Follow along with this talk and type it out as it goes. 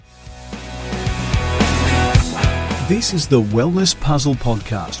This is the Wellness Puzzle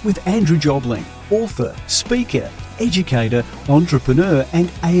Podcast with Andrew Jobling, author, speaker, educator, entrepreneur and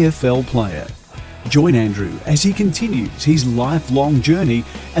AFL player. Join Andrew as he continues his lifelong journey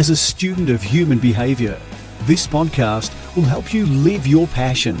as a student of human behaviour. This podcast will help you live your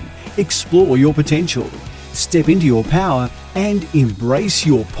passion, explore your potential, step into your power and embrace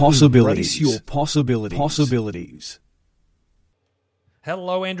your possibilities.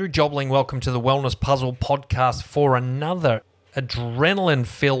 Hello, Andrew Jobling. Welcome to the Wellness Puzzle Podcast for another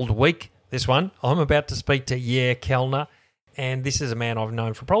adrenaline-filled week. This one, I'm about to speak to Yair Kellner, and this is a man I've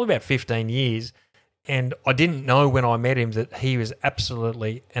known for probably about 15 years, and I didn't know when I met him that he was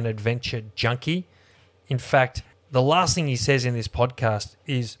absolutely an adventure junkie. In fact, the last thing he says in this podcast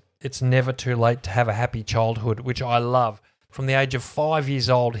is, it's never too late to have a happy childhood, which I love. From the age of 5 years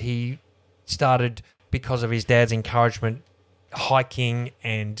old, he started, because of his dad's encouragement, hiking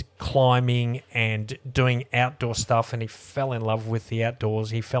and climbing and doing outdoor stuff, and he fell in love with the outdoors.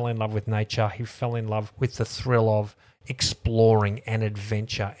 He fell in love with nature. He fell in love with the thrill of exploring and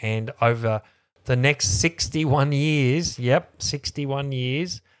adventure. And over the next 61 years, 61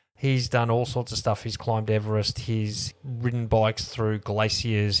 years, he's done all sorts of stuff. He's climbed Everest. He's ridden bikes through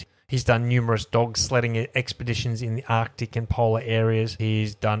glaciers. He's done numerous dog sledding expeditions in the Arctic and polar areas.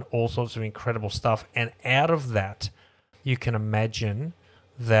 He's done all sorts of incredible stuff. And out of that, you can imagine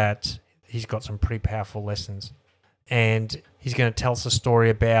that he's got some pretty powerful lessons. And he's going to tell us a story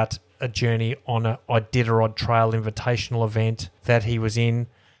about a journey on a Iditarod Trail Invitational event that he was in.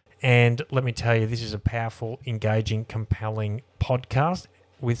 And let me tell you, this is a powerful, engaging, compelling podcast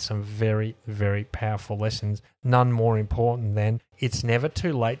with some very, very powerful lessons. None more important than it's never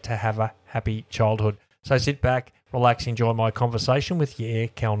too late to have a happy childhood. So sit back, relax, enjoy my conversation with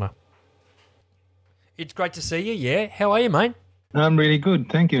Yair Kellner. It's great to see you, yeah. How are you, mate? I'm really good.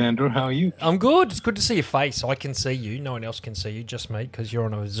 Thank you, Andrew. How are you? I'm good. It's good to see your face. I can see you. No one else can see you, just me, because you're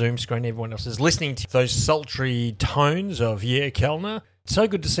on a Zoom screen. Everyone else is listening to those sultry tones of Yair Kellner. So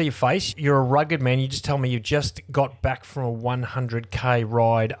good to see your face. You're a rugged man. You just told me you just got back from a 100k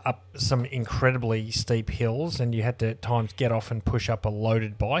ride up some incredibly steep hills, and you had to at times get off and push up a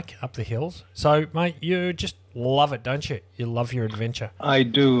loaded bike up the hills. So, mate, you just love it, don't you? You love your adventure. I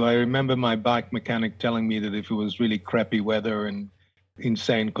do. I remember my bike mechanic telling me that if it was really crappy weather and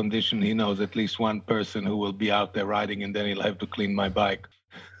insane condition, he knows at least one person who will be out there riding, and then he'll have to clean my bike.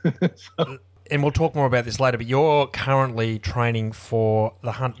 And we'll talk more about this later, but you're currently training for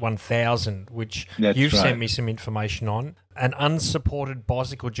the Hunt 1000, which you've sent me some information on, an unsupported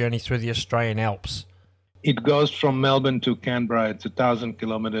bicycle journey through the Australian Alps. It goes from Melbourne to Canberra. It's 1,000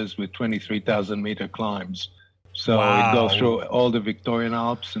 kilometres with 23,000 metre climbs. So It goes through all the Victorian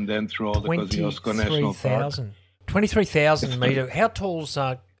Alps and then through all the Kosciuszko National Park. 23,000 metre. How tall's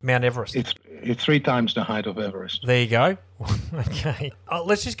Mount Everest? It's 3 times the height of Everest. There you go. Okay.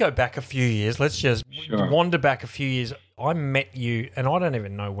 Let's just go back a few years. Let's just wander back a few years. I met you, and I don't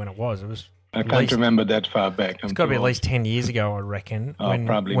even know when it was. I can't remember that far back. It's got to be at least 10 years ago, I reckon,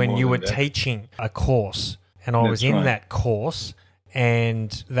 probably when more you were than that. teaching a course, and I was in that course,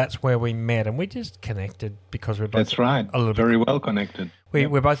 and that's where we met, and we just connected because we're both very well connected. We're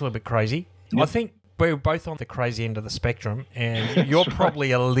both a little bit crazy. Yep. I think we're both on the crazy end of the spectrum, and you're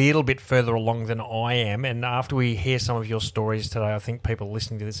probably a little bit further along than I am. And after we hear some of your stories today, I think people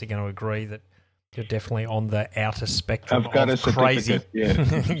listening to this are going to agree that you're definitely on the outer spectrum I've got of a crazy.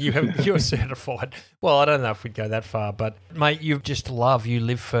 Yeah. You're certified. Well, I don't know if we'd go that far, but mate, you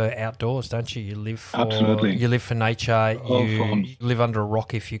live for outdoors, don't you? You live for nature. You live under a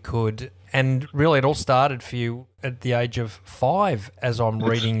rock if you could. And really, it all started for you at the age of 5, as I'm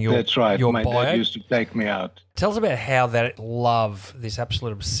reading your That's right. Your My bio. dad used to take me out. Tell us about how that love, this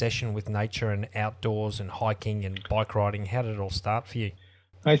absolute obsession with nature and outdoors and hiking and bike riding, how did it all start for you?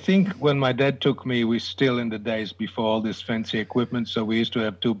 I think when my dad took me, we still in the days before all this fancy equipment. So we used to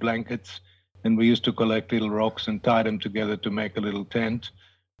have 2 blankets, and we used to collect little rocks and tie them together to make a little tent.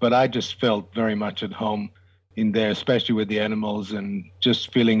 But I just felt very much at home in there, especially with the animals, and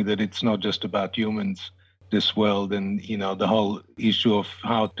just feeling that it's not just about humans, this world, and the whole issue of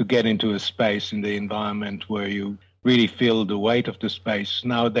how to get into a space in the environment where you really feel the weight of the space.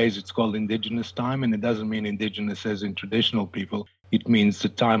 Nowadays it's called indigenous time, and it doesn't mean indigenous as in traditional people. It means the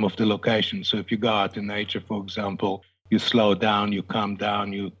time of the location. So if you go out in nature, for example, you slow down, you calm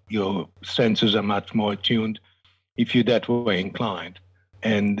down, your senses are much more attuned if you're that way inclined.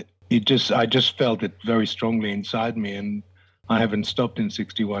 And I just felt it very strongly inside me, and I haven't stopped in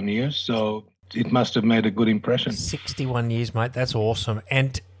 61 years, so it must have made a good impression. 61 years, mate, that's awesome.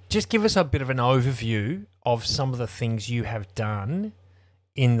 And just give us a bit of an overview of some of the things you have done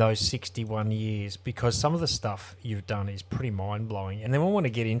in those 61 years? Because some of the stuff you've done is pretty mind-blowing. And then we want to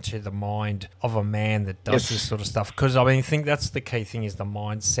get into the mind of a man that does this sort of stuff. Because, I think that's the key thing is the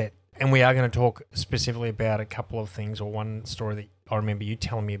mindset. And we are going to talk specifically about a couple of things, or one story that I remember you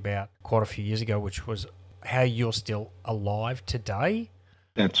telling me about quite a few years ago, which was how you're still alive today.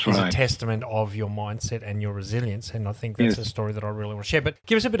 That's right. It's a testament of your mindset and your resilience. And I think that's a story that I really want to share. But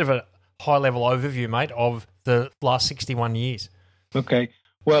give us a bit of a high-level overview, mate, of the last 61 years. Okay.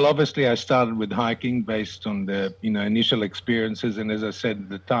 Well, obviously, I started with hiking based on the initial experiences, and as I said at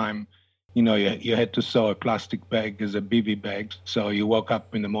the time, you had to sew a plastic bag as a bivy bag. So you woke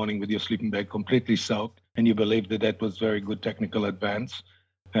up in the morning with your sleeping bag completely soaked, and you believed that was very good technical advance.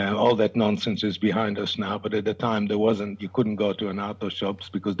 All that nonsense is behind us now, but at the time you couldn't go to an auto shops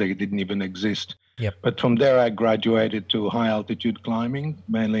because they didn't even exist. Yep. But from there, I graduated to high altitude climbing,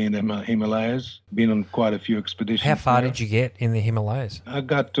 mainly in the Himalayas. Been on quite a few expeditions. How far did you get in the Himalayas? I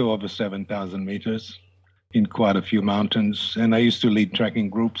got to over 7,000 meters in quite a few mountains. And I used to lead trekking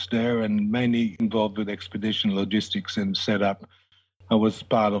groups there and mainly involved with expedition logistics and setup. I was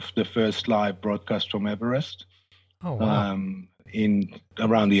part of the first live broadcast from Everest. Oh, wow. In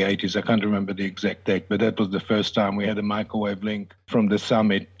around the 80s. I can't remember the exact date, but that was the first time we had a microwave link from the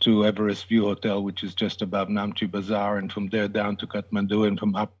summit to Everest View Hotel, which is just above Namche Bazaar, and from there down to Kathmandu, and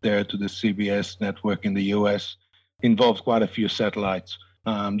from up there to the CBS network in the US. Involved quite a few satellites.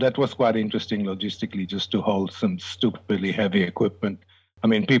 That was quite interesting logistically, just to hold some stupidly heavy equipment. I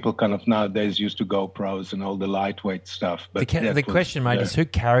mean, people kind of nowadays used to GoPros and all the lightweight stuff. But the question, mate, is who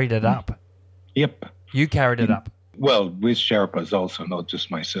carried it up? Yep. You carried it up. Well, with Sherpas also, not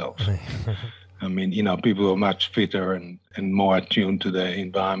just myself. I mean, people were much fitter and more attuned to the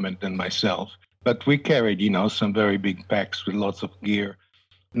environment than myself. But we carried, some very big packs with lots of gear.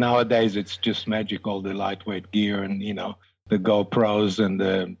 Nowadays, it's just magic, all the lightweight gear and, the GoPros and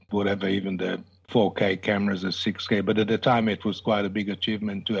the whatever, even the 4K cameras or 6K. But at the time, it was quite a big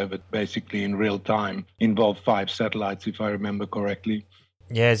achievement to have it basically in real time. Involved 5 satellites, if I remember correctly.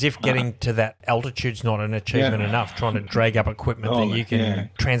 Yeah, as if getting to that altitude's not an achievement enough, trying to drag up equipment that you can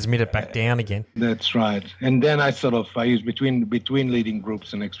transmit it back down again. That's right. And then I used between leading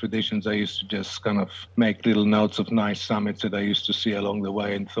groups and expeditions, I used to just kind of make little notes of nice summits that I used to see along the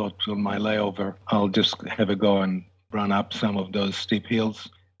way, and thought on my layover, I'll just have a go and run up some of those steep hills.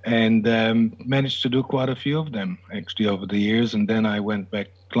 And managed to do quite a few of them, actually, over the years. And then I went back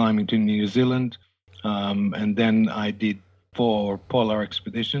climbing to New Zealand. And then I did 4 polar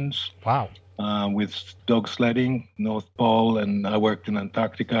expeditions. Wow. With dog sledding, North Pole, and I worked in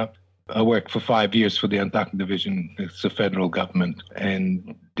Antarctica. I worked for 5 years for the Antarctic Division. It's the federal government,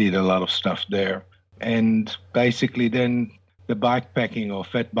 and did a lot of stuff there. And basically then the bikepacking or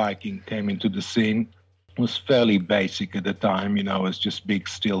fat biking came into the scene. It was fairly basic at the time, it was just big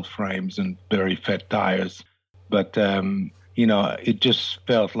steel frames and very fat tires. But it just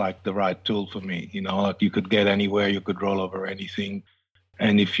felt like the right tool for me. Like you could get anywhere, you could roll over anything.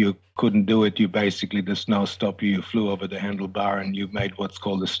 And if you couldn't do it, the snow stopped you flew over the handlebar and you made what's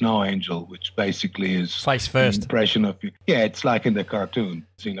called a snow angel, which basically is face first. An impression of you. Yeah, it's like in the cartoons,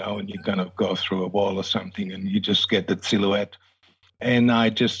 and you kind of go through a wall or something and you just get that silhouette. And I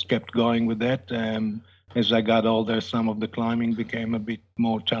just kept going with that. As I got older, some of the climbing became a bit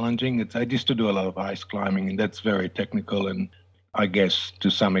more challenging. I used to do a lot of ice climbing, and that's very technical and I guess to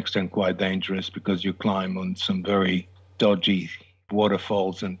some extent quite dangerous because you climb on some very dodgy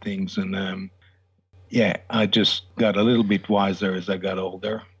waterfalls and things. And I just got a little bit wiser as I got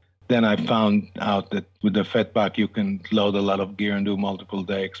older. Then I found out that with the fat bike, you can load a lot of gear and do multiple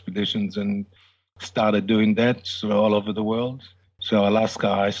day expeditions, and started doing that all over the world. So Alaska,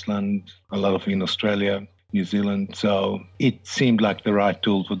 Iceland, a lot of in Australia, New Zealand. So it seemed like the right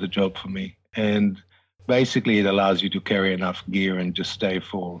tool for the job for me. And basically it allows you to carry enough gear and just stay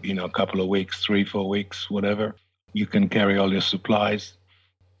for, a couple of weeks, 3-4 weeks, whatever. You can carry all your supplies.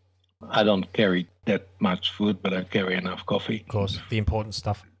 I don't carry that much food, but I carry enough coffee. Of course, the important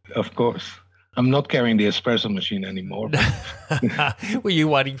stuff. Of course. I'm not carrying the espresso machine anymore. Were you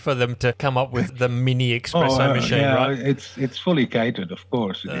waiting for them to come up with the mini espresso machine, right? It's fully catered, of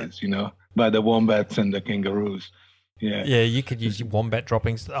course it is, by the wombats and the kangaroos. Yeah. Yeah, you could use wombat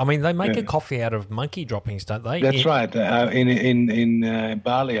droppings. I mean, they make a coffee out of monkey droppings, don't they? That's right. In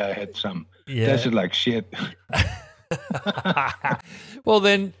Bali, I had some. Yeah. Tasted like shit. Well,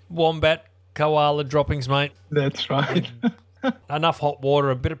 then, wombat, koala droppings, mate. That's right. Enough hot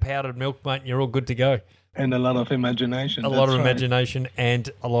water, a bit of powdered milk, mate, and you're all good to go. And a lot of imagination. A lot of imagination and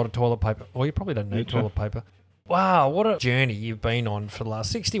a lot of toilet paper. Well, you probably don't need toilet paper. Wow, what a journey you've been on for the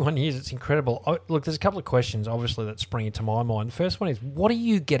last 61 years. It's incredible. Look, there's a couple of questions, obviously, that spring into my mind. The first one is, what do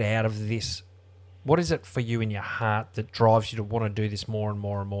you get out of this? What is it for you in your heart that drives you to want to do this more and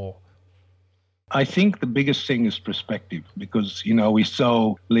more and more? I think the biggest thing is perspective, because, we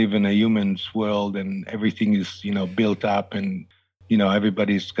so live in a human's world and everything is, built up, and,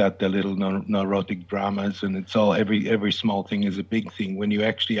 everybody's got their little neurotic dramas, and it's all, every small thing is a big thing. When you're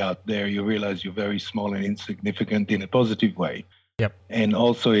actually out there, you realize you're very small and insignificant in a positive way. Yep. And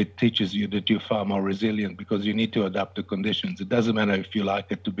also it teaches you that you're far more resilient, because you need to adapt to conditions. It doesn't matter if you like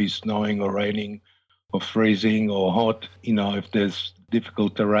it to be snowing or raining or freezing or hot. If there's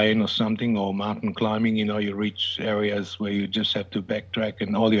difficult terrain or something, or mountain climbing, you reach areas where you just have to backtrack,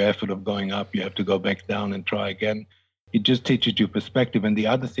 and all your effort of going up, you have to go back down and try again. It just teaches you perspective. And the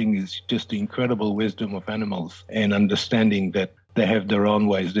other thing is just the incredible wisdom of animals and understanding that they have their own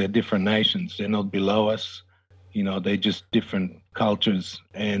ways. They're different nations. They're not below us. They're just different cultures,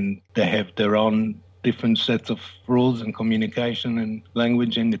 and they have their own different sets of rules and communication and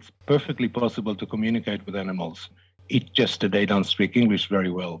language, and it's perfectly possible to communicate with animals. It's just that they don't speak English very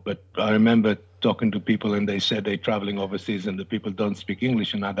well. But I remember talking to people, and they said they're traveling overseas and the people don't speak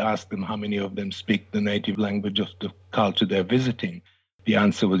English, and I'd ask them how many of them speak the native language of the culture they're visiting. The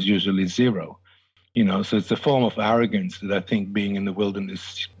answer was usually zero. So it's a form of arrogance that I think being in the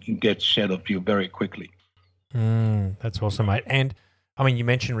wilderness gets shed off you very quickly. That's awesome, mate. And, you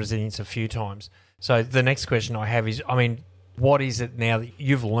mentioned resilience a few times. So the next question I have is, what is it now that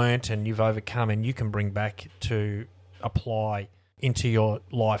you've learnt and you've overcome and you can bring back to apply into your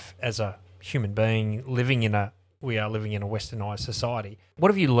life as a human being we are living in a westernized society? What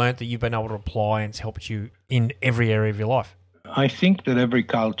have you learnt that you've been able to apply and it's helped you in every area of your life? I think that every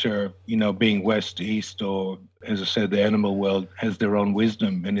culture, being West, East, or, as I said, the animal world, has their own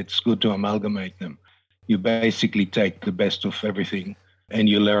wisdom, and it's good to amalgamate them. You basically take the best of everything, and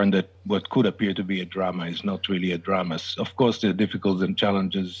you learn that what could appear to be a drama is not really a drama. Of course, there are difficulties and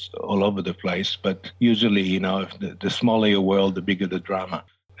challenges all over the place, but usually, the smaller your world, the bigger the drama,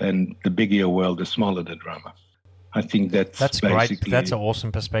 and the bigger your world, the smaller the drama. I think that's great. That's an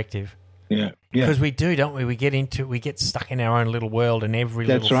awesome perspective. Yeah. Because we do, don't we? We get stuck in our own little world, and every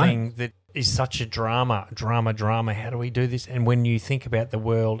little thing that is such a drama. How do we do this? And when you think about the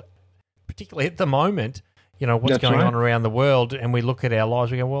world, particularly at the moment, what's going on around the world, and we look at our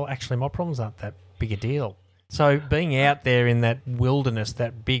lives, we go, well, actually, my problems aren't that big a deal. So being out there in that wilderness,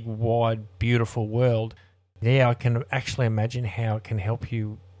 that big, wide, beautiful world, I can actually imagine how it can help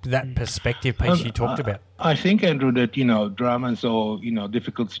you, that perspective piece you talked about. I think, Andrew, that, dramas or,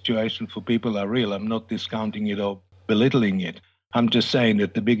 difficult situations for people are real. I'm not discounting it or belittling it. I'm just saying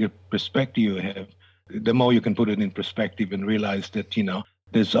that the bigger perspective you have, the more you can put it in perspective and realize that,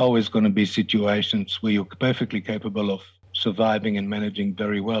 there's always going to be situations where you're perfectly capable of surviving and managing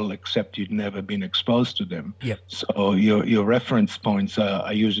very well, except you've never been exposed to them. Yep. So your reference points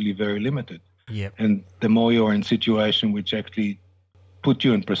are usually very limited. Yep. And the more you're in situation which actually put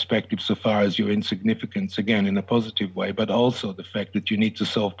you in perspective so far as your insignificance, again, in a positive way, but also the fact that you need to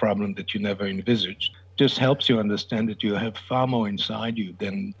solve problems that you never envisaged, just helps you understand that you have far more inside you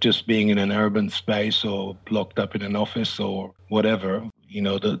than just being in an urban space or locked up in an office or whatever.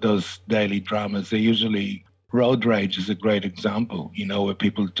 Those daily dramas, they usually, road rage is a great example, where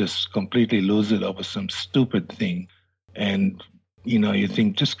people just completely lose it over some stupid thing. And, you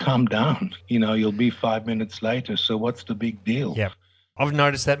think, just calm down, you'll be 5 minutes later. So what's the big deal? Yeah. I've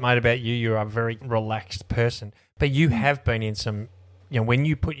noticed that, mate, about you. You're a very relaxed person, but you have been in some, when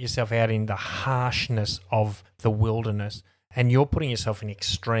you put yourself out in the harshness of the wilderness, and you're putting yourself in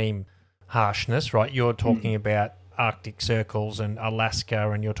extreme harshness, right? You're talking about Arctic circles and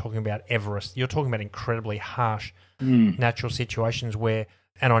Alaska, and you're talking about Everest. You're talking about incredibly harsh natural situations where,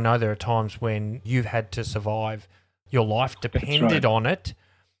 and I know there are times when you've had to survive, your life depended on it.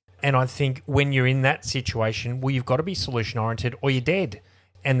 And I think when you're in that situation, well, you've got to be solution-oriented or you're dead.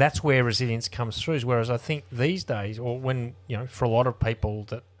 And that's where resilience comes through. Whereas I think these days, or when, for a lot of people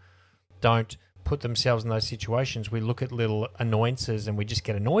that don't put themselves in those situations, we look at little annoyances and we just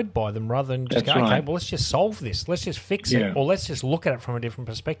get annoyed by them rather than just okay, well, let's just solve this. Let's just fix it. Or let's just look at it from a different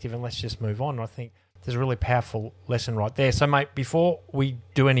perspective and let's just move on. I think there's a really powerful lesson right there. So, mate, before we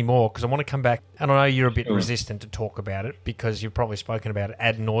do any more, because I want to come back, and I know you're a bit resistant to talk about it because you've probably spoken about it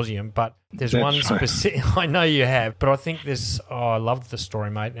ad nauseum, but there's one specific, I know you have, but I think I love the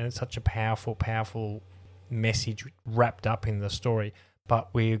story, mate, and it's such a powerful, powerful message wrapped up in the story. But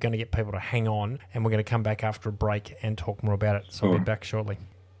we're going to get people to hang on, and we're going to come back after a break and talk more about it. So I'll be back shortly.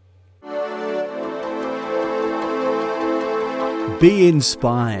 Be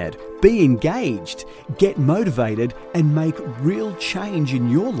inspired. Be engaged, get motivated, and make real change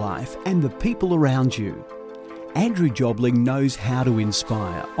in your life and the people around you. Andrew Jobling knows how to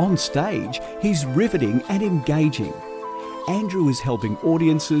inspire. On stage, he's riveting and engaging. Andrew is helping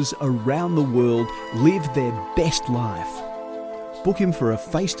audiences around the world live their best life. Book him for a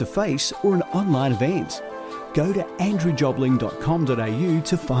face-to-face or an online event. Go to andrewjobling.com.au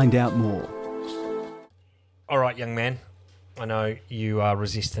to find out more. All right, young man. I know you are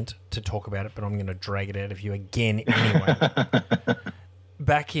resistant to talk about it, but I'm going to drag it out of you again anyway.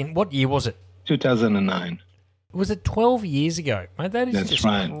 Back in, what year was it? 2009. Was it 12 years ago? Mate, that is That's just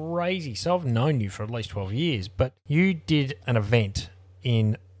right. crazy. So I've known you for at least 12 years, but you did an event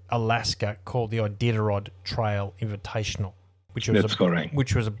in Alaska called the Iditarod Trail Invitational, which was That's correct.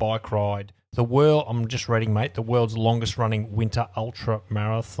 Which was a bike ride. I'm just reading, mate, the world's longest running winter ultra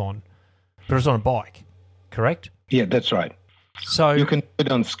marathon. But it was on a bike, correct? Yeah, that's right. So You can do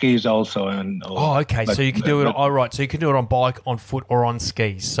it on skis also. okay. So you can do it. So you can do it on bike, on foot, or on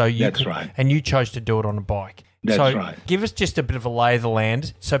skis. So That's right. And you chose to do it on a bike. That's so right. Give us just a bit of a lay of the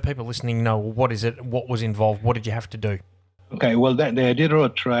land, so people listening know, well, what is it? What was involved? What did you have to do? Okay, well, the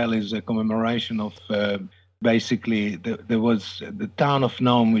Iditarod Trail is a commemoration of basically there was the town of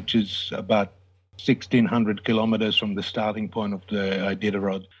Nome, which is about 1,600 kilometers from the starting point of the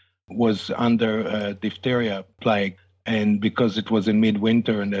Iditarod, was under diphtheria plague. And because it was in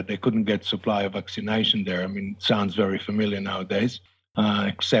midwinter and that they couldn't get supply of vaccination there, I mean, it sounds very familiar nowadays,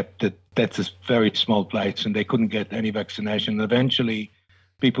 except that that's a very small place and they couldn't get any vaccination. Eventually,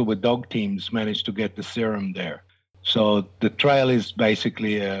 people with dog teams managed to get the serum there. So the trail is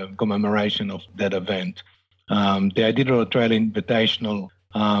basically a commemoration of that event. The Iditarod Trail Invitational,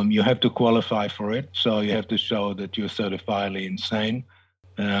 you have to qualify for it. So you have to show that you're certifiably insane.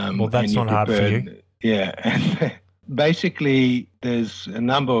 Well, that's not hard for you. Yeah. And basically, there's a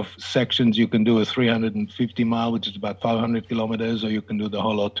number of sections. You can do a 350 mile, which is about 500 kilometers, or you can do the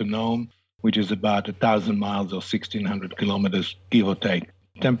whole to Nome, which is about 1,000 miles or 1,600 kilometers, give or take.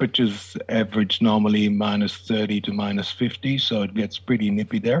 Temperatures average normally minus 30 to minus 50, so it gets pretty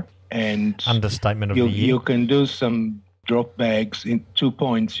nippy there. And understatement of the year. You can do some drop bags in 2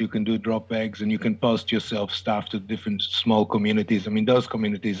 points. You can do drop bags, and you can post yourself stuff to different small communities. I mean, those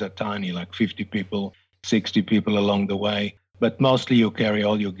communities are tiny, like 50 people, 60 people along the way. But mostly you carry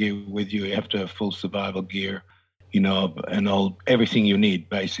all your gear with you. You have to have full survival gear, and everything you need,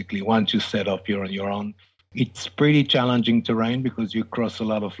 basically. Once you set off, you're on your own. It's pretty challenging terrain because you cross a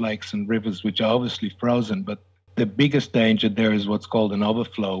lot of lakes and rivers, which are obviously frozen. But the biggest danger there is what's called an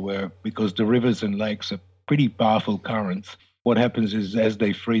overflow, because the rivers and lakes are pretty powerful currents, what happens is as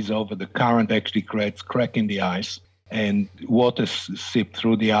they freeze over, the current actually creates crack in the ice, and water seep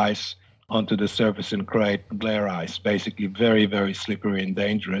through the ice onto the surface and create glare ice, basically very, very slippery and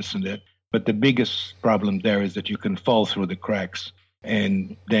dangerous. But the biggest problem there is that you can fall through the cracks,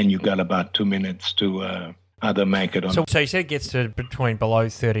 and then you got about 2 minutes to either make it on. So you said it gets to between below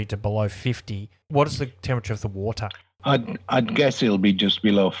 30 to below 50. What is the temperature of the water? I'd guess it'll be just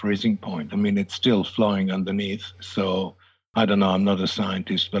below freezing point. I mean, it's still flowing underneath, so I don't know. I'm not a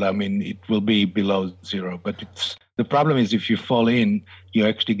scientist, but I mean, it will be below zero. But the problem is if you fall in, you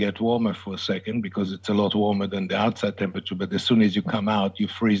actually get warmer for a second because it's a lot warmer than the outside temperature. But as soon as you come out, you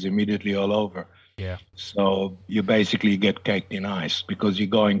freeze immediately all over. Yeah. So you basically get caked in ice because you're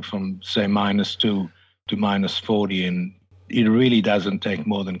going from, say, -2 to -40, and it really doesn't take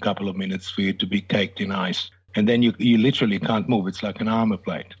more than a couple of minutes for you to be caked in ice. And then you literally can't move. It's like an armor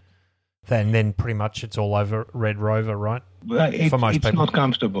plate. And then pretty much it's all over Red Rover, right? For most people. It's not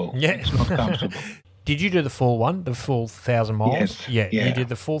comfortable. Yeah. It's not comfortable. Did you do the full one, the full 1,000 miles? Yes. Yeah, Yeah. You did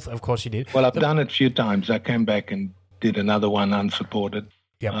the full, of course you did. Well, I've done it a few times. I came back and did another one unsupported.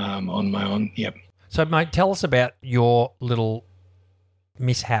 Yep. On my own. Yep. So, mate, tell us about your little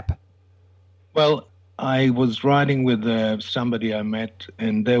mishap. Well, I was riding with somebody I met,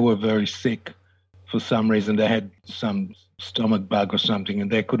 and they were very sick. For some reason, they had some stomach bug or something,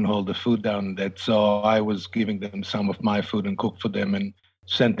 and they couldn't hold the food down and that. So I was giving them some of my food and cooked for them and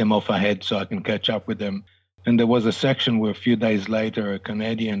sent them off ahead so I can catch up with them. And there was a section where a few days later, a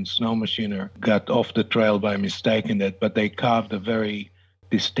Canadian snow machiner got off the trail by mistake in that, but they carved a very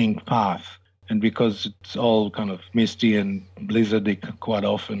distinct path. And because it's all kind of misty and blizzardy quite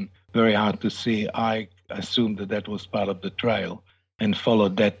often, very hard to see, I assumed that was part of the trail and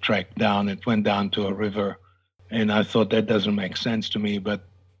followed that track down. It went down to a river, and I thought that doesn't make sense to me. But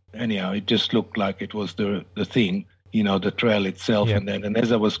anyhow, it just looked like it was the thing, the trail itself. Yep. And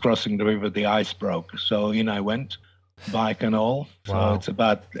as I was crossing the river, the ice broke. So I went, bike and all. So wow. It's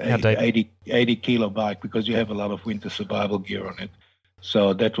about 80 kilo bike because you have a lot of winter survival gear on it.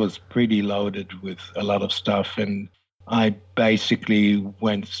 So that was pretty loaded with a lot of stuff. And I basically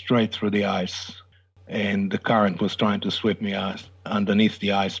went straight through the ice, and the current was trying to sweep me underneath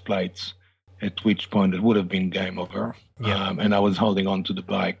the ice plates, at which point it would have been game over. Yeah. And I was holding on to the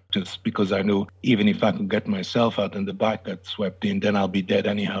bike just because I knew even if I could get myself out and the bike got swept in, then I'll be dead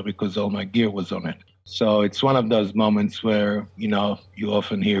anyhow because all my gear was on it. So it's one of those moments where, you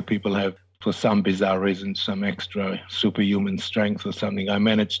often hear people have, for some bizarre reason, some extra superhuman strength or something. I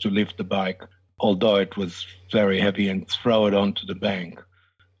managed to lift the bike, although it was very heavy, and throw it onto the bank.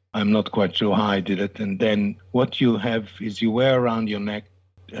 I'm not quite sure how I did it. And then what you have is you wear around your neck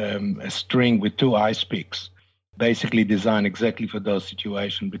a string with 2 ice picks, basically designed exactly for those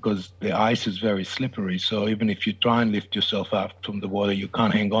situations because the ice is very slippery. So even if you try and lift yourself up from the water, you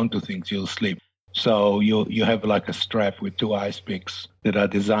can't hang on to things, you'll slip. So you have like a strap with 2 ice picks that are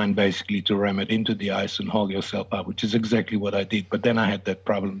designed basically to ram it into the ice and hold yourself up, which is exactly what I did. But then I had that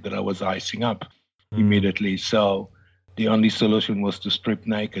problem that I was icing up immediately. So the only solution was to strip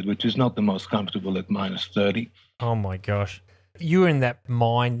naked, which is not the most comfortable at minus 30. Oh my gosh. You were in that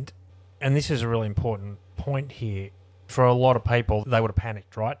mind, and this is a really important point here. For a lot of people, they would have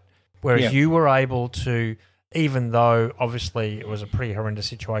panicked, right? Whereas you were able to, even though obviously it was a pretty horrendous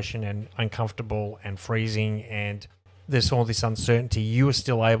situation and uncomfortable and freezing and there's all this uncertainty, you were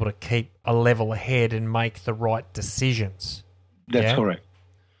still able to keep a level ahead and make the right decisions. That's correct.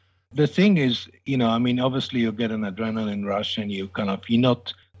 The thing is, obviously you get an adrenaline rush and you're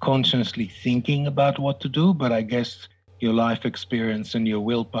not consciously thinking about what to do, but I guess your life experience and your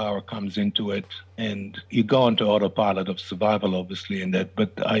willpower comes into it, and you go into autopilot of survival, obviously, in that.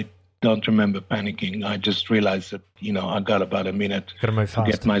 But I don't remember panicking. I just realized that, I got about a minute to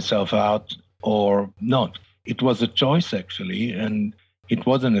get myself out or not. It was a choice, actually, and it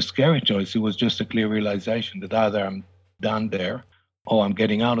wasn't a scary choice. It was just a clear realization that either I'm done there or I'm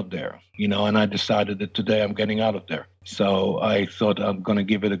getting out of there, and I decided that today I'm getting out of there. So I thought I'm going to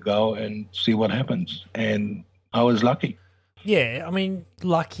give it a go and see what happens. And I was lucky. Yeah,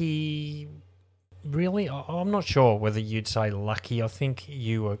 lucky, really? I'm not sure whether you'd say lucky. I think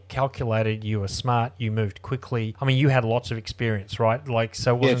you were calculated, you were smart, you moved quickly. You had lots of experience, right?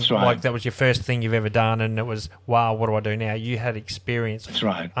 So it wasn't like that was your first thing you've ever done and it was, wow, what do I do now? You had experience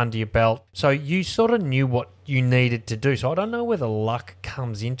under your belt. So you sort of knew what you needed to do. So I don't know whether luck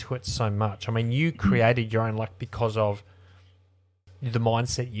comes into it so much. You created your own luck because of the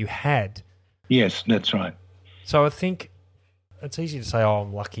mindset you had. Yes, that's right. So I think it's easy to say,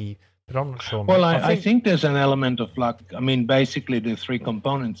 I'm lucky, but I'm not sure. Well, I think there's an element of luck. Basically, there are 3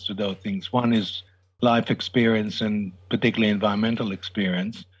 components to those things. One is life experience and particularly environmental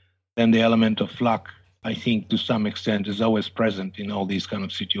experience. Then the element of luck, I think, to some extent, is always present in all these kind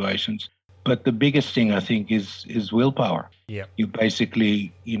of situations. But the biggest thing, I think, is willpower. Yeah. You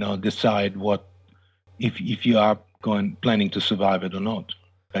basically, decide what if you are planning to survive it or not,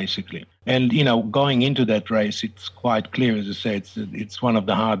 basically. And, going into that race, it's quite clear, as I say, it's one of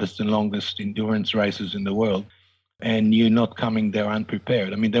the hardest and longest endurance races in the world. And you're not coming there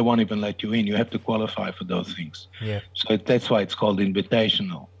unprepared. They won't even let you in. You have to qualify for those things. Yeah. So that's why it's called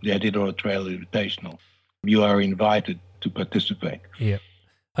Invitational, the Iditarod Trail Invitational. You are invited to participate. Yeah.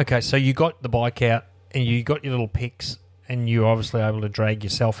 Okay, so you got the bike out and you got your little picks and you were obviously able to drag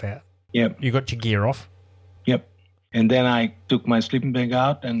yourself out. Yep. You got your gear off. Yep. And then I took my sleeping bag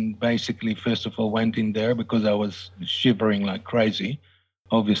out and basically, first of all, went in there because I was shivering like crazy,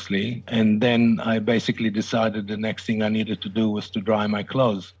 obviously. And then I basically decided the next thing I needed to do was to dry my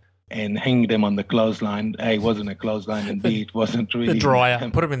clothes and hang them on the clothesline. A, it wasn't a clothesline, and B, it wasn't really... The dryer.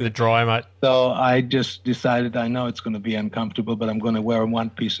 Put them in the dryer, mate. So I just decided, I know it's going to be uncomfortable, but I'm going to wear one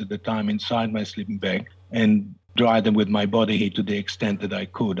piece at a time inside my sleeping bag and dry them with my body heat to the extent that I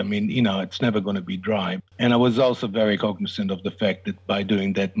could. It's never going to be dry. And I was also very cognizant of the fact that by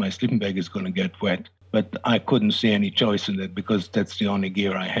doing that, my sleeping bag is going to get wet. But I couldn't see any choice in that because that's the only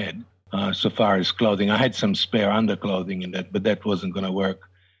gear I had. So far as clothing, I had some spare underclothing in that, but that wasn't going to work.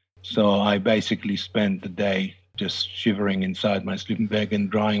 So I basically spent the day just shivering inside my sleeping bag and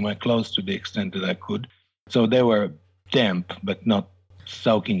drying my clothes to the extent that I could. So they were damp, but not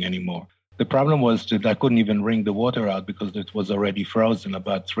soaking anymore. The problem was that I couldn't even wring the water out because it was already frozen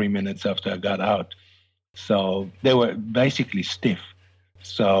about 3 minutes after I got out. So they were basically stiff.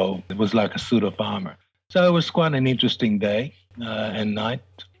 So it was like a suit of armor. So it was quite an interesting day and night.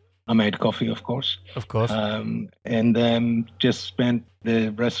 I made coffee, of course. Of course. And just spent the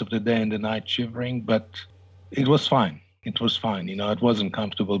rest of the day and the night shivering, but it was fine. It was fine. It wasn't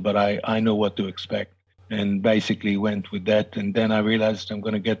comfortable, but I knew what to expect and basically went with that. And then I realized I'm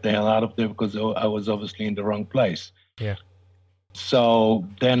going to get the hell out of there because I was obviously in the wrong place. Yeah. So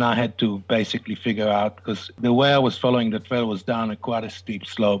then I had to basically figure out, because the way I was following the trail was down quite a steep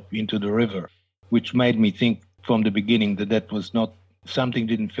slope into the river, which made me think from the beginning that was not, something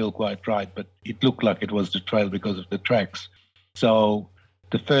didn't feel quite right, but it looked like it was the trail because of the tracks. So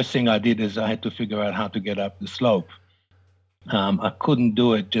the first thing I did is I had to figure out how to get up the slope. I couldn't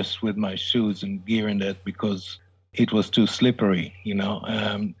do it just with my shoes and gear in that because it was too slippery,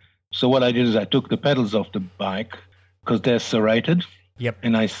 So what I did is I took the pedals off the bike because they're serrated. Yep.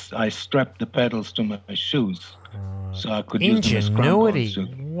 And I strapped the pedals to my shoes so I could use them as ingenuity.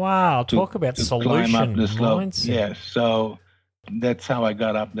 crampons Wow, talk about solution climb up the slope. mindset. Yeah, so that's how I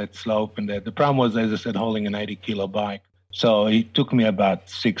got up that slope. And the problem was, as I said, holding an 80-kilo bike. So it took me about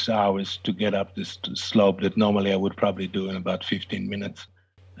 6 hours to get up this slope that normally I would probably do in about 15 minutes.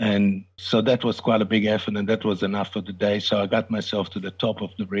 And so that was quite a big effort, and that was enough for the day. So I got myself to the top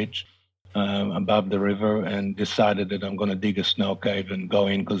of the ridge above the river and decided that I'm going to dig a snow cave and go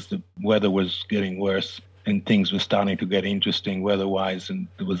in because the weather was getting worse and things were starting to get interesting weather-wise, and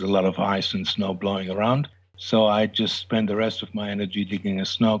there was a lot of ice and snow blowing around. So I just spent the rest of my energy digging a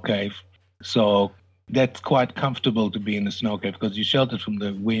snow cave. So that's quite comfortable to be in a snow cave because you're sheltered from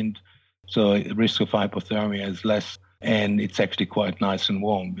the wind, so the risk of hypothermia is less, and it's actually quite nice and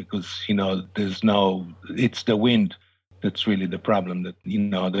warm because, it's the wind that's really the problem. That,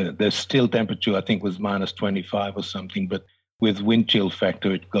 the still temperature, I think, was minus 25 or something, but with wind chill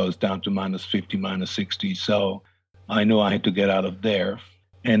factor, it goes down to minus 50, minus 60. So I knew I had to get out of there.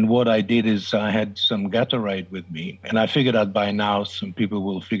 And what I did is I had some Gatorade with me, and I figured out by now some people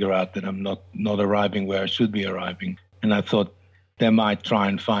will figure out that I'm not arriving where I should be arriving. And I thought they might try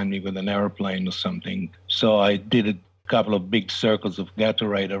and find me with an airplane or something. So I did a couple of big circles of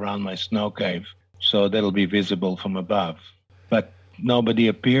Gatorade around my snow cave, so that'll be visible from above. But nobody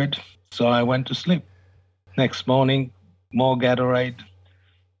appeared, so I went to sleep. Next morning, more Gatorade,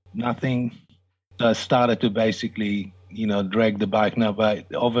 nothing. So I started to basically drag the bike. Now,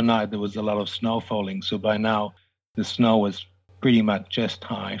 overnight, there was a lot of snow falling. So by now, the snow was pretty much chest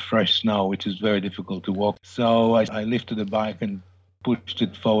high, fresh snow, which is very difficult to walk. So I lifted the bike and pushed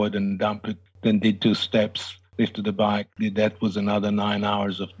it forward and dumped it, then did 2 steps, lifted the bike. That was another 9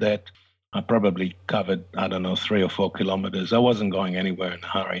 hours of that. I probably covered, 3 or 4 kilometers. I wasn't going anywhere in a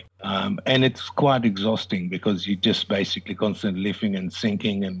hurry. And it's quite exhausting because you're just basically constantly lifting and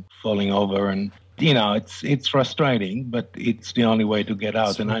sinking and falling over, and it's frustrating, but it's the only way to get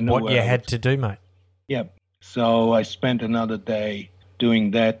out. And I know what you had to do, mate. Yeah. So I spent another day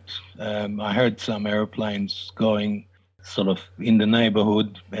doing that. I heard some airplanes going sort of in the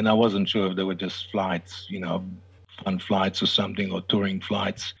neighborhood, and I wasn't sure if they were just flights, fun flights or something, or touring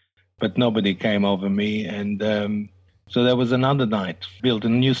flights. But nobody came over me. And so there was another night, built a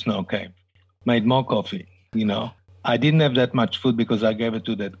new snow cave, made more coffee, I didn't have that much food because I gave it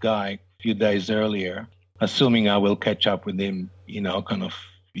to that guy few days earlier, assuming I will catch up with him, kind of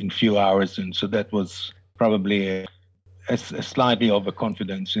in few hours. And so that was probably a slightly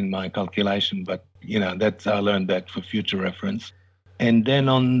overconfidence in my calculation, but, I learned that for future reference. And then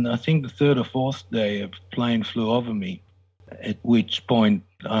on, I think, the 3rd or 4th day, a plane flew over me, at which point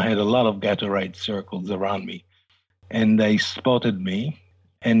I had a lot of Gatorade circles around me, and they spotted me.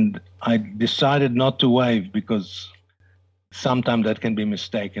 And I decided not to wave because sometimes that can be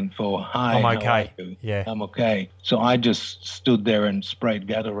mistaken for hi. I'm okay. Yeah. I'm okay. So I just stood there and sprayed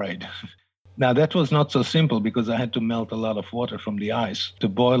Gatorade. Now, that was not so simple because I had to melt a lot of water from the ice to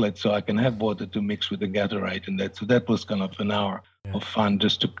boil it so I can have water to mix with the Gatorade. And that was kind of an hour of fun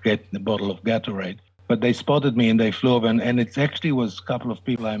just to get the bottle of Gatorade. But they spotted me and they flew over. And it actually was a couple of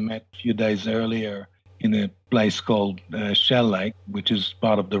people I met a few days earlier in a place called Shell Lake, which is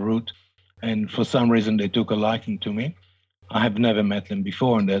part of the route. And for some reason, they took a liking to me. I have never met them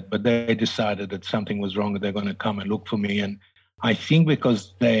before in that, but they decided that something was wrong and they're going to come and look for me. And I think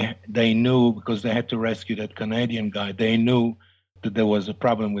because they knew, because they had to rescue that Canadian guy, they knew that there was a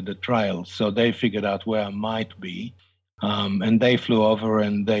problem with the trail. So they figured out where I might be. And they flew over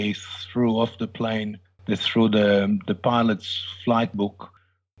and they threw off the plane. They threw the pilot's flight book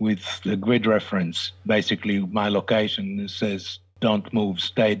with the grid reference, basically my location. It says, don't move,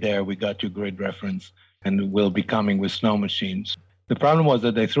 stay there. We got your grid reference and we'll be coming with snow machines. The problem was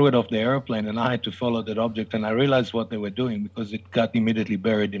that they threw it off the airplane and I had to follow that object, and I realized what they were doing because it got immediately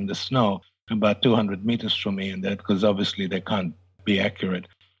buried in the snow about 200 meters from me, and that because obviously they can't be accurate.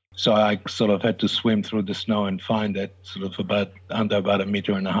 So I sort of had to swim through the snow and find that sort of under about 1.5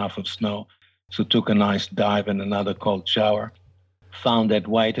 meters of snow. So took a nice dive and another cold shower, found that,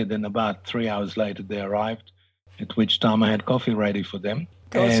 waited, and about 3 hours later they arrived, at which time I had coffee ready for them.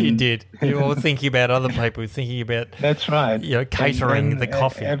 course you did. You were thinking about other people, thinking about that's right. Catering the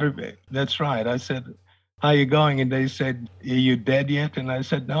coffee. That's right. I said, "How are you going?" And they said, "Are you dead yet?" And I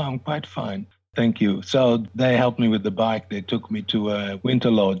said, "No, I'm quite fine. Thank you." So they helped me with the bike. They took me to a winter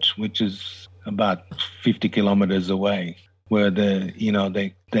lodge, which is about 50 kilometers away, where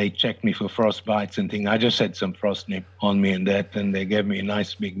they checked me for frost bites and things. I just had some frost nip on me and they gave me a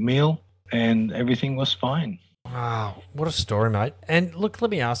nice big meal and everything was fine. Wow, what a story, mate. And look, let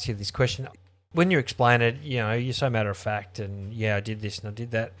me ask you this question. When you explain it, you're so matter of fact and, I did this and I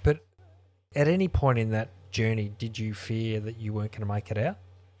did that. But at any point in that journey, did you fear that you weren't going to make it out?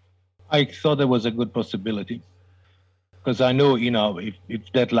 I thought there was a good possibility because I knew, if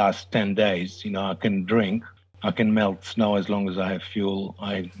that lasts 10 days, I can drink, I can melt snow as long as I have fuel.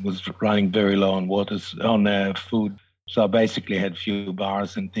 I was running very low on food. So I basically had few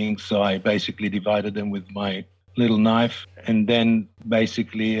bars and things. So I basically divided them with my little knife and then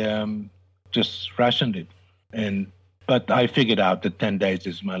basically just rationed it. But I figured out that 10 days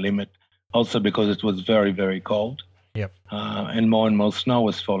is my limit. Also because it was very, very cold. Yep. And more snow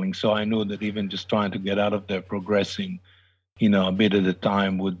was falling. So I knew that even just trying to get out of there, progressing, a bit at a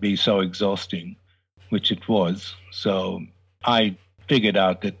time would be so exhausting, which it was. So I figured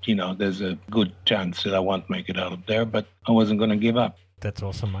out that, there's a good chance that I won't make it out of there, but I wasn't going to give up. That's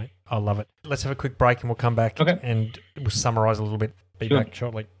awesome, mate. I love it. Let's have a quick break and we'll come back and we'll summarise a little bit. Be back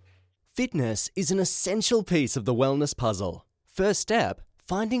shortly. Fitness is an essential piece of the wellness puzzle. First step,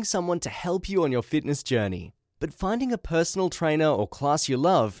 finding someone to help you on your fitness journey. But finding a personal trainer or class you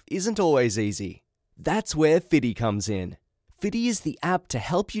love isn't always easy. That's where Fitty comes in. Fitty is the app to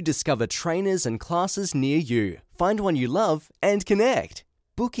help you discover trainers and classes near you, find one you love, and connect.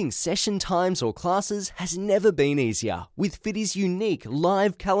 Booking session times or classes has never been easier with Fitty's unique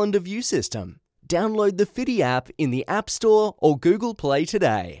live calendar view system. Download the Fitty app in the App Store or Google Play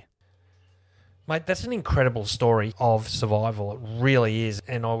today. Mate, that's an incredible story of survival. It really is.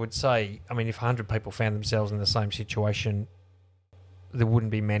 And I would say, if 100 people found themselves in the same situation, there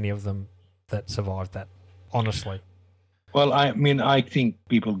wouldn't be many of them that survived that, honestly. Well, I think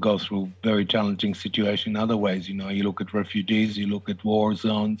people go through very challenging situations in other ways. You look at refugees, you look at war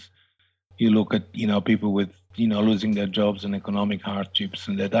zones, you look at, people with, losing their jobs and economic hardships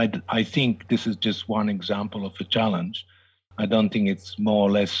and that. I think this is just one example of a challenge. I don't think it's more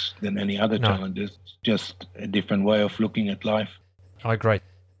or less than any other challenges, just a different way of looking at life. I agree.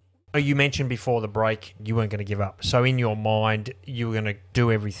 You mentioned before the break you weren't going to give up. So in your mind, you were going to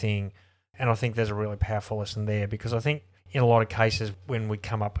do everything. And I think there's a really powerful lesson there because I think in a lot of cases when we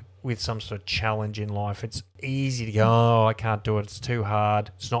come up with some sort of challenge in life, it's easy to go, oh, I can't do it, it's too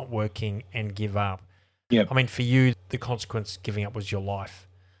hard, it's not working, and give up. Yep. For you, the consequence of giving up was your life.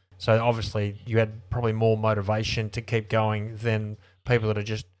 So obviously you had probably more motivation to keep going than people that are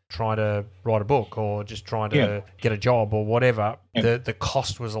just trying to write a book or just trying to get a job or whatever. Yep. The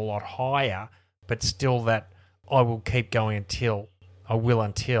cost was a lot higher, but still that I will keep going until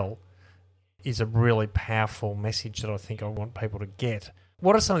is a really powerful message that I think I want people to get.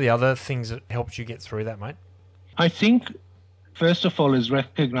 What are some of the other things that helped you get through that, mate? I think, first of all, is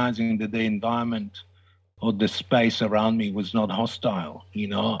recognizing that the environment or the space around me was not hostile.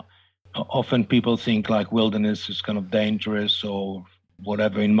 Often people think like wilderness is kind of dangerous or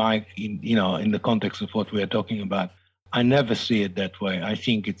whatever in the context of what we are talking about. I never see it that way. I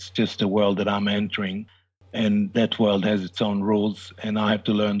think it's just a world that I'm entering, and that world has its own rules, and I have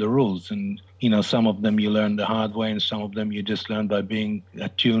to learn the rules. And some of them you learn the hard way, and some of them you just learn by being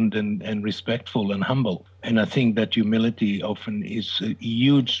attuned and respectful and humble. And I think that humility often is a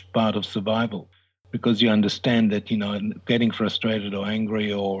huge part of survival, because you understand that, getting frustrated or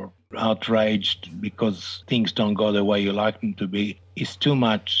angry or outraged because things don't go the way you like them to be is too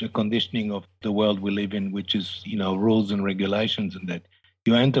much a conditioning of the world we live in, which is, rules and regulations, and that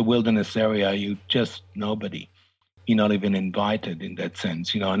you enter wilderness area, you just nobody. You're not even invited in that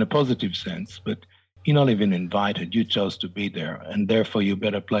sense, in a positive sense, but you're not even invited. You chose to be there, and therefore you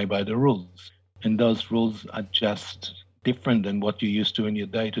better play by the rules. And those rules are just different than what you're used to in your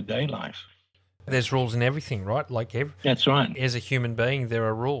day-to-day life. There's rules in everything, right? That's right. As a human being, there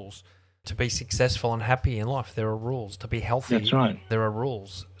are rules. To be successful and happy in life, there are rules. To be healthy, that's right. There are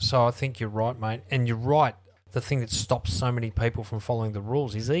rules. So I think you're right, mate. And you're right. The thing that stops so many people from following the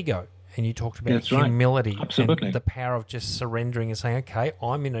rules is ego. And you talked about humility. Right. Absolutely. And the power of just surrendering and saying, okay,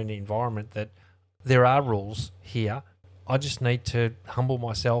 I'm in an environment that there are rules here. I just need to humble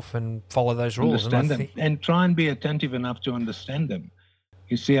myself and follow those rules. Understand them. And try and be attentive enough to understand them.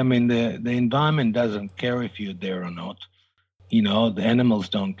 You see, the environment doesn't care if you're there or not. The animals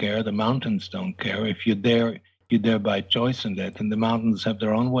don't care. The mountains don't care. If you're there, You're there by choice in that. And the mountains have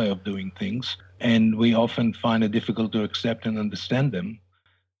their own way of doing things. And we often find it difficult to accept and understand them.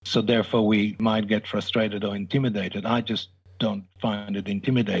 So therefore, we might get frustrated or intimidated. I just don't find it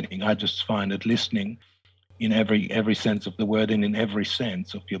intimidating. I just find it listening in every sense of the word and in every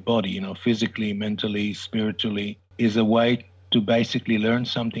sense of your body, physically, mentally, spiritually, is a way to basically learn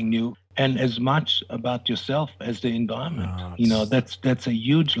something new and as much about yourself as the environment. That's a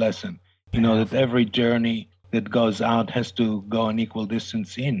huge lesson, that every journey that goes out has to go an equal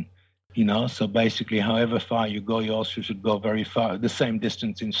distance in. So basically, however far you go, you also should go very far, the same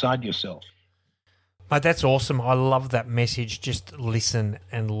distance inside yourself. Mate, that's awesome. I love that message. Just listen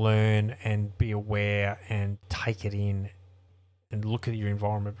and learn and be aware and take it in and look at your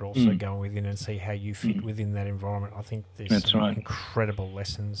environment, but also go within and see how you fit within that environment. I think there's some incredible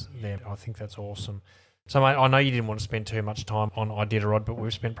lessons there. I think that's awesome. So, mate, I know you didn't want to spend too much time on Iditarod, but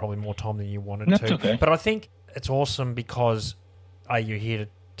we've spent probably more time than you wanted That's to. Okay. But I think it's awesome because, you're here to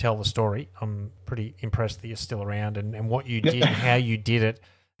tell the story. I'm pretty impressed that you're still around and what you did and how you did it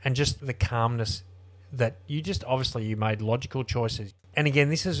and just the calmness that you just, obviously you made logical choices. And again,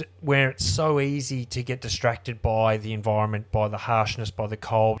 this is where it's so easy to get distracted by the environment, by the harshness, by the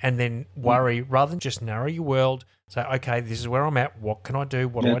cold, and then worry rather than just narrow your world. Say, okay, this is where I'm at. What can I do?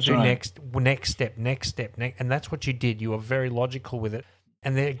 What do I do next? Next step. And that's what you did. You were very logical with it.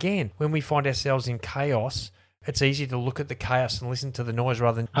 And then again, when we find ourselves in chaos, it's easy to look at the chaos and listen to the noise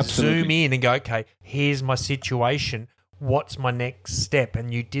rather than zoom in and go, okay, here's my situation. What's my next step?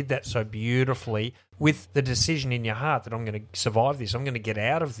 And you did that so beautifully with the decision in your heart that I'm going to survive this. I'm going to get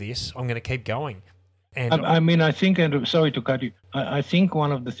out of this. I'm going to keep going. And I think, and sorry to cut you, I think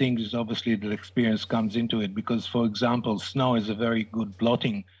one of the things is obviously that experience comes into it because, for example, snow is a very good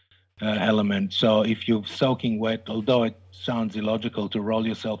blotting element. So if you're soaking wet, although it sounds illogical to roll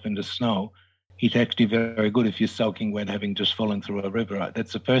yourself in the snow, it's actually very good if you're soaking wet, having just fallen through a river.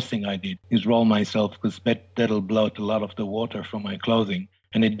 That's the first thing I did, is roll myself because that'll blot a lot of the water from my clothing.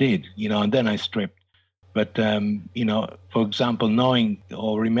 And it did, and then I stripped. But, for example, knowing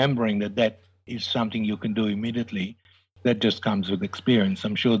or remembering that is something you can do immediately, that just comes with experience.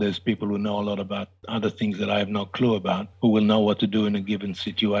 I'm sure there's people who know a lot about other things that I have no clue about, who will know what to do in a given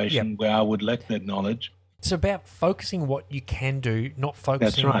situation where I would lack that knowledge. It's about focusing what you can do, not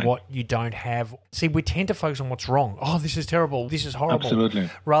focusing on what you don't have. See, we tend to focus on what's wrong. Oh, this is terrible. This is horrible. Absolutely.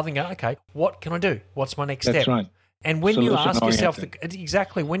 Rather than go, okay, what can I do? What's my next That's step? Right. And when you ask yourself,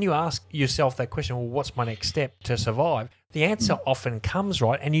 when you ask yourself that question, well, what's my next step to survive? The answer often comes,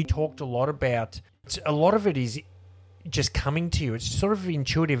 right? And you talked a lot about, a lot of it is just coming to you. It's sort of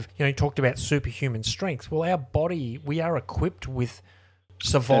intuitive. You talked about superhuman strength. Well, our body, we are equipped with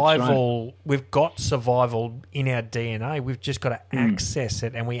survival. Right. We've got survival in our DNA. We've just got to access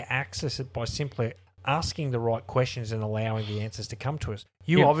it, and we access it by simply asking the right questions and allowing the answers to come to us.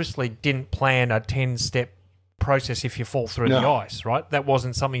 You obviously didn't plan a 10-step process if you fall through the ice, right? That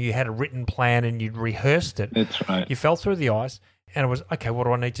wasn't something you had a written plan and you'd rehearsed it. That's right. You fell through the ice and it was, okay, what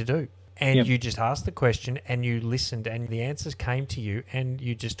do I need to do? And you just asked the question and you listened and the answers came to you and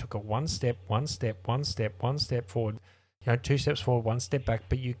you just took it one step forward. 2 steps forward, 1 step back,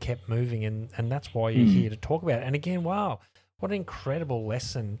 but you kept moving, and that's why you're here to talk about it. And again, wow, what an incredible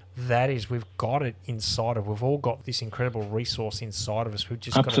lesson that is. We've got it inside of. We've all got this incredible resource inside of us. We've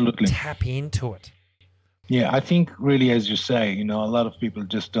just got to tap into it. Yeah, I think really, as you say, a lot of people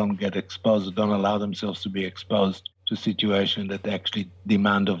just don't get exposed, or don't allow themselves to be exposed to situations that actually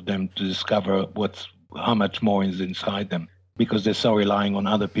demand of them to discover how much more is inside them. Because they're so relying on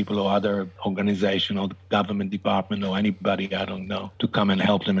other people or other organization or the government department or anybody, I don't know, to come and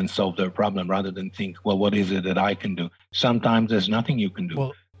help them and solve their problem rather than think, well, what is it that I can do? Sometimes there's nothing you can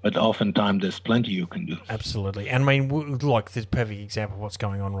do, but oftentimes there's plenty you can do. Absolutely. And I mean, like this perfect example of what's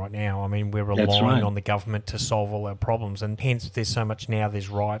going on right now. I mean, we're relying on the government to solve all our problems. And hence there's so much now, there's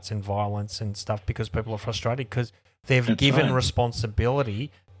riots and violence and stuff because people are frustrated because they've given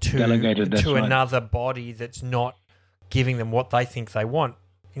responsibility to another body that's not giving them what they think they want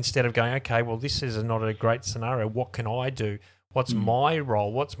instead of going, okay, well, this is not a great scenario. What can I do? What's my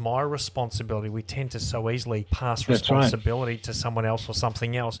role? What's my responsibility? We tend to so easily pass responsibility to someone else or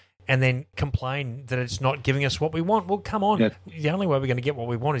something else and then complain that it's not giving us what we want. Well, come on. The only way we're going to get what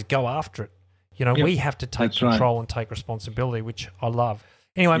we want is go after it. We have to take control and take responsibility, which I love.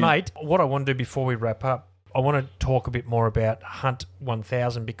 Anyway, mate, what I want to do before we wrap up, I want to talk a bit more about Hunt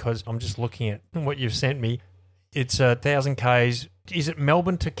 1000 because I'm just looking at what you've sent me. It's 1,000 Ks. Is it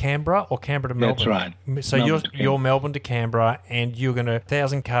Melbourne to Canberra or Canberra to Melbourne? That's right. So you're Melbourne to Canberra and you're going to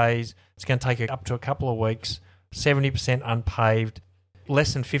 1,000 Ks. It's going to take you up to a couple of weeks, 70% unpaved.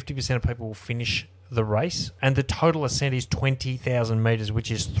 Less than 50% of people will finish the race, and the total ascent is 20,000 metres,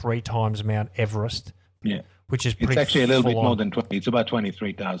 which is 3 times Mount Everest. Yeah. Which is pretty It's actually a little bit full more on. than 20. It's about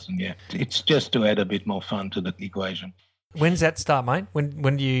 23,000, yeah. It's just to add a bit more fun to the equation. When's that start, mate?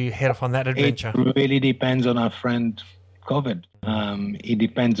 When do you head off on that adventure? It really depends on our friend COVID. It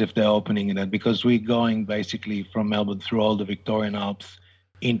depends if they're opening it, because we're going basically from Melbourne through all the Victorian Alps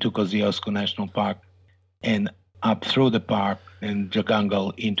into Kosciuszko National Park and up through the park and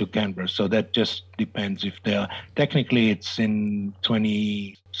Jagungal into Canberra. So that just depends if they're... Technically, it's in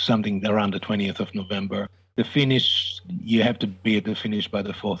 20-something, around the 20th of November. The finish, you have to be at the finish by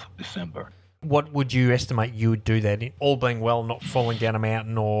the 4th of December. What would you estimate you would do that in? All being well, not falling down a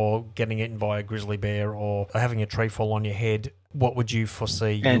mountain or getting eaten by a grizzly bear or having a tree fall on your head, what would you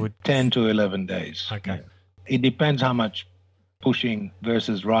foresee you And would... 10 to 11 days. Okay. It depends how much pushing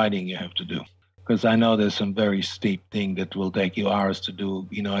versus riding you have to do. Because I know there's some very steep thing that will take you hours to do.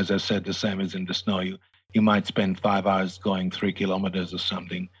 You know, as I said, the same as in the snow. You might spend 5 hours going 3 kilometers or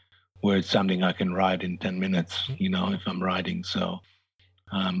something, where it's something I can ride in 10 minutes, you know, if I'm riding. So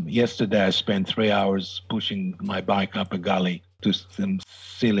yesterday I spent 3 hours pushing my bike up a gully to some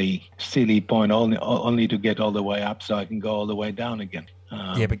silly point, only to get all the way up so I can go all the way down again.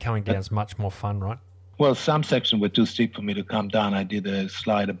 Yeah, but coming down is much more fun, right? Well, some sections were too steep for me to come down. I did a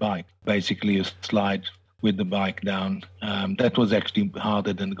slider bike, basically a slide with the bike down. That was actually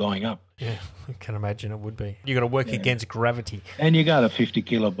harder than going up. Yeah, I can imagine it would be. You got to work against gravity. And you got a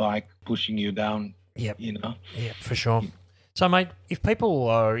 50-kilo bike pushing you down, Yep. you know. Yeah, for sure. So, mate, if people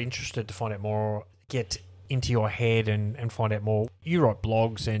are interested to find out more, get into your head and find out more, you write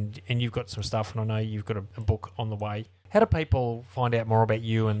blogs and you've got some stuff, and I know you've got a book on the way. How do people find out more about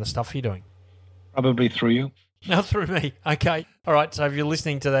you and the stuff you're doing? Probably through you. No, through me. Okay. All right. So if you're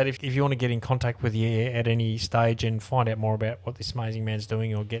listening to that, if you want to get in contact with you at any stage and find out more about what this amazing man's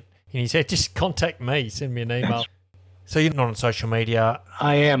doing or get in his head, just contact me. Send me an email. So you're not on social media.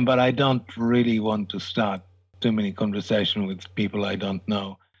 I am, but I don't really want to start too many conversations with people I don't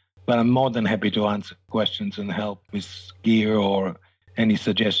know. But I'm more than happy to answer questions and help with gear or any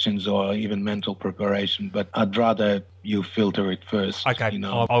suggestions or even mental preparation. But I'd rather you filter it first. Okay. You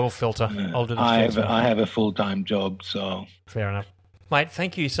know, I will filter. I'll do the filter. I have a full-time job, so... Fair enough. Mate,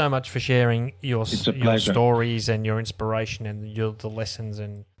 thank you so much for sharing your pleasure. stories and your inspiration and the lessons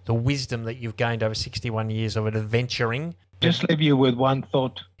and the wisdom that you've gained over 61 years of adventuring. Just leave you with one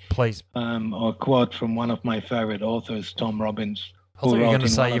thought, Please. or quote from one of my favorite authors, Tom Robbins. I thought you were going to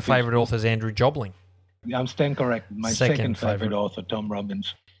say your favourite author is Andrew Jobling. I'm staying correct. My second favorite author, Tom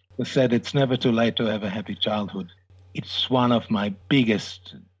Robbins, who said it's never too late to have a happy childhood. It's one of my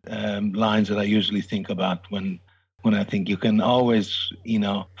biggest lines that I usually think about when I think you can always, you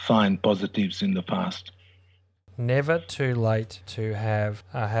know, find positives in the past. Never too late to have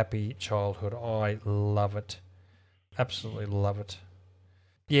a happy childhood. I love it. Absolutely love it.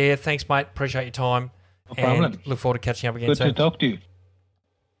 Yeah, thanks, mate. Appreciate your time. No problem. And look forward to catching up again Good soon. to talk to you.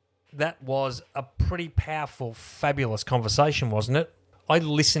 That was a pretty powerful, fabulous conversation, wasn't it? I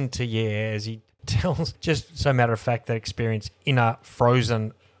listened to as he tells, just so matter of fact, that experience in a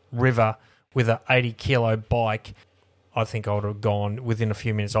frozen river with a 80-kilo bike. I think I would have gone within a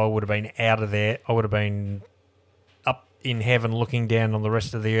few minutes. I would have been out of there. I would have been up in heaven looking down on the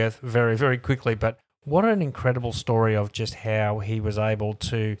rest of the earth very, very quickly. But what an incredible story of just how he was able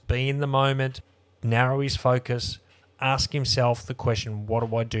to be in the moment, narrow his focus, ask himself the question, what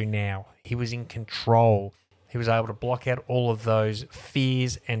do I do now? He was in control. He was able to block out all of those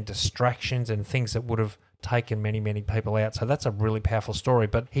fears and distractions and things that would have taken many, many people out. So that's a really powerful story.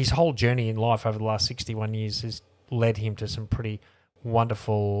 But his whole journey in life over the last 61 years has led him to some pretty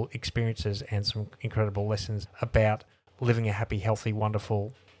wonderful experiences and some incredible lessons about living a happy, healthy,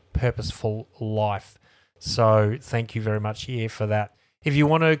 wonderful, purposeful life. So thank you very much, for that. If you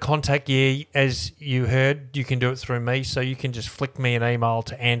want to contact as you heard, you can do it through me. So you can just flick me an email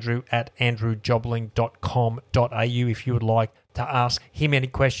to andrew@andrewjobling.com.au if you would like to ask him any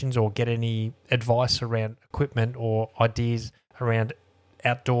questions or get any advice around equipment or ideas around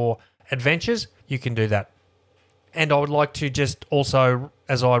outdoor adventures. You can do that. And I would like to just also,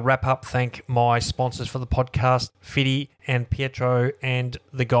 as I wrap up, thank my sponsors for the podcast, Fiddy and Pietro and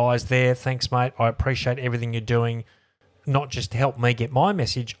the guys there. Thanks, mate. I appreciate everything you're doing, not just to help me get my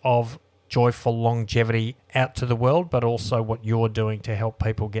message of joyful longevity out to the world, but also what you're doing to help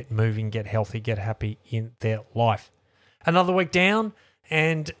people get moving, get healthy, get happy in their life. Another week down,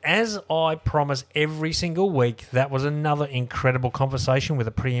 and as I promise every single week, that was another incredible conversation with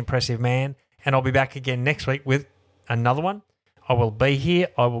a pretty impressive man, and I'll be back again next week with another one. I will be here.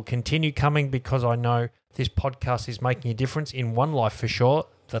 I will continue coming because I know this podcast is making a difference in one life for sure.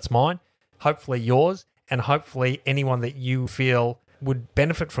 That's mine. hopefully yours, and hopefully anyone that you feel would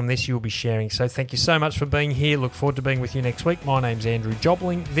benefit from this, you'll be sharing. So thank you so much for being here. Look forward to being with you next week. My name's Andrew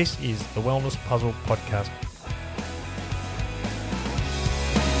Jobling. This is the Wellness Puzzle Podcast.